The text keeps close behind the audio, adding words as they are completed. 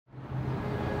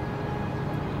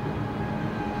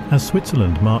As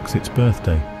Switzerland marks its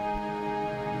birthday,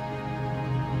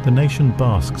 the nation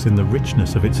basks in the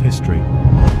richness of its history.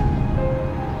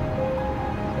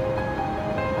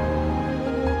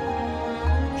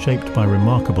 Shaped by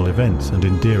remarkable events and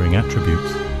endearing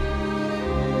attributes.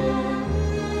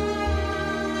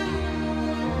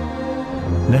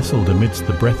 Nestled amidst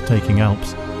the breathtaking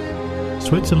Alps,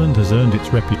 Switzerland has earned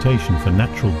its reputation for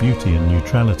natural beauty and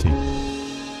neutrality.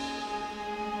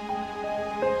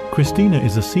 Christina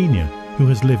is a senior who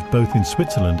has lived both in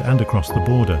Switzerland and across the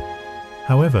border.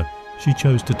 However, she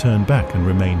chose to turn back and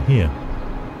remain here.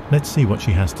 Let's see what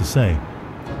she has to say.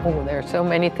 Oh, there are so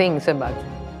many things about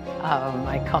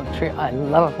my country. I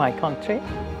love my country.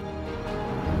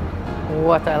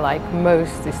 What I like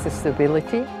most is the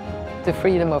stability, the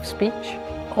freedom of speech,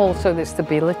 also the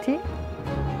stability,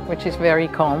 which is very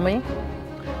calming.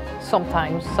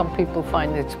 Sometimes some people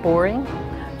find it's boring.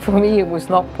 For me, it was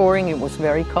not boring, it was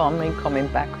very calming coming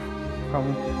back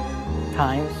from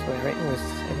times where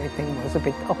everything was a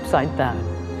bit upside down.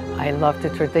 I love the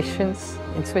traditions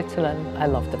in Switzerland, I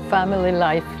love the family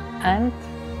life and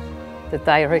the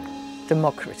direct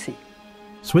democracy.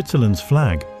 Switzerland's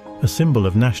flag, a symbol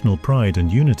of national pride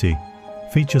and unity,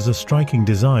 features a striking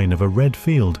design of a red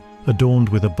field adorned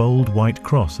with a bold white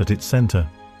cross at its centre.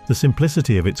 The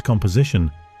simplicity of its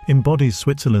composition embodies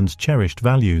Switzerland's cherished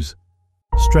values: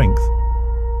 strength,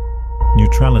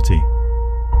 neutrality,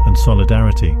 and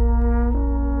solidarity.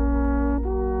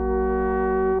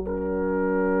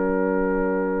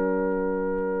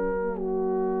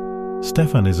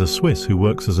 Stefan is a Swiss who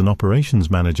works as an operations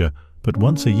manager, but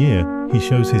once a year he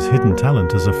shows his hidden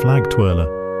talent as a flag twirler.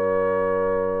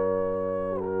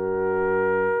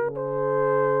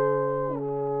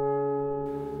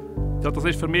 Ja, das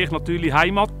ist für mich natürlich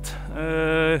Heimat.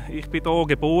 Ich bin hier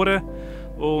geboren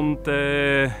und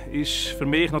ist für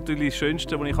mich natürlich das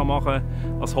Schönste, was ich machen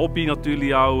kann. Als Hobby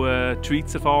natürlich auch die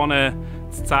Schweizer Fahne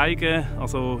zu zeigen,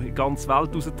 also in die ganze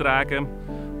Welt rauszutragen.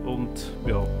 Und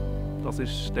ja, das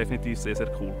ist definitiv sehr, sehr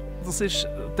cool. Das ist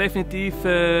definitiv,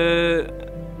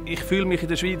 ich fühle mich in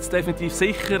der Schweiz definitiv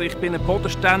sicher. Ich bin ein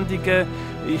Bodenständiger.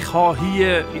 Ich habe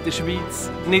hier in der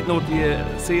Schweiz nicht nur die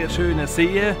sehr schönen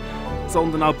Seen,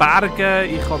 sondern auch Berge.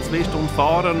 Ich kann 2 Stunden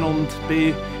fahren und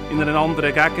bin in einer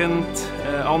anderen Gegend,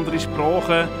 andere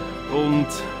Sprachen. Und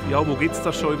ja, wo gibt es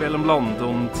das schon, in welchem Land?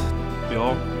 Und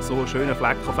ja, so ein schöner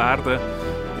Fleck auf Erde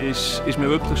ist mir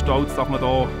wirklich stolz, dass wir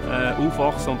hier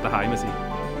aufwachsen und daheim sind.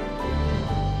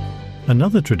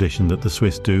 Another tradition that the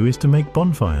Swiss do is to make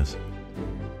bonfires.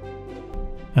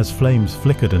 As flames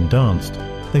flickered and danced,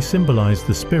 they symbolized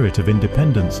the spirit of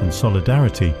independence and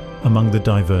solidarity among the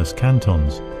diverse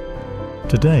cantons.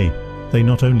 Today, they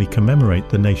not only commemorate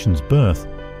the nation's birth,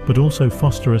 but also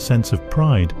foster a sense of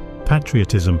pride,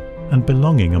 patriotism, and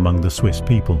belonging among the Swiss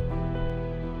people.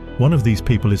 One of these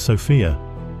people is Sophia,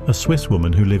 a Swiss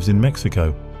woman who lives in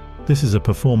Mexico. This is a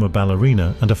performer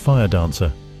ballerina and a fire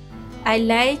dancer. I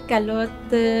like a lot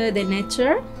the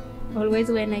nature. Always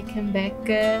when I come back,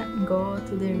 go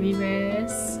to the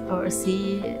rivers or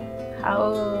see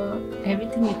how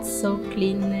everything is so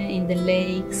clean in the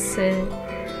lakes.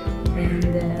 And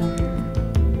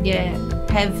yeah,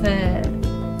 have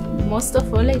most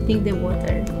of all I think the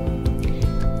water.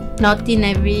 Not in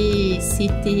every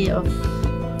city of,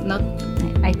 not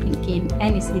I think in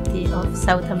any city of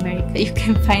South America you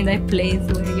can find a place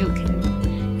where you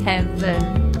can have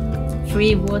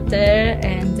free water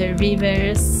and the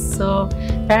rivers. So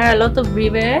there are a lot of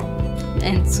rivers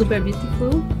and super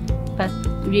beautiful, but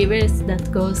rivers that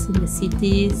goes in the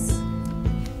cities,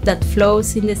 that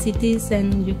flows in the cities,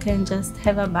 and you can just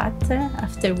have a bath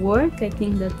after work. I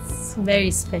think that's very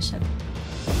special.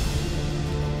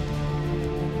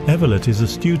 Evelyn is a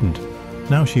student.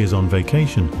 Now she is on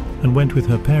vacation and went with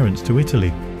her parents to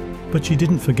Italy. But she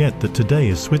didn't forget that today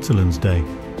is Switzerland's day.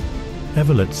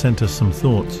 Evelyn sent us some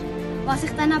thoughts. Was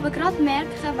ich dann aber gerade merke,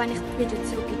 wenn ich wieder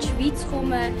zurück in die Schweiz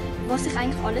komme, was ich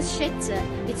eigentlich alles schätze,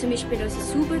 wie zum Beispiel unsere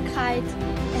Sauberkeit.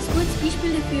 Ein gutes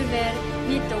Beispiel dafür wäre,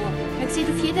 wie hier. Man sieht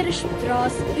auf jeder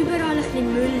Straße überall ein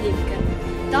bisschen Müll liegen.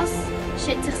 Das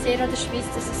schätze ich sehr an der Schweiz,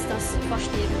 dass es das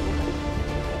fast nirgendwo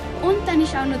gibt. Und dann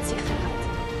ist auch noch die Sicherheit.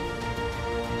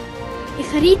 Ich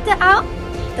reite auch,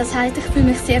 das heisst, ich fühle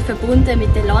mich sehr verbunden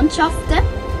mit den Landschaften.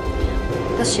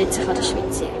 Das schätze ich an der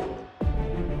Schweiz sehr.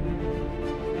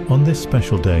 On this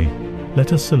special day,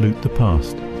 let us salute the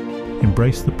past,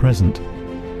 embrace the present,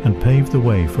 and pave the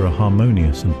way for a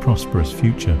harmonious and prosperous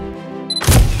future.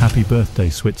 Happy birthday,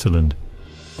 Switzerland.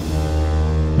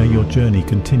 May your journey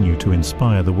continue to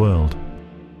inspire the world.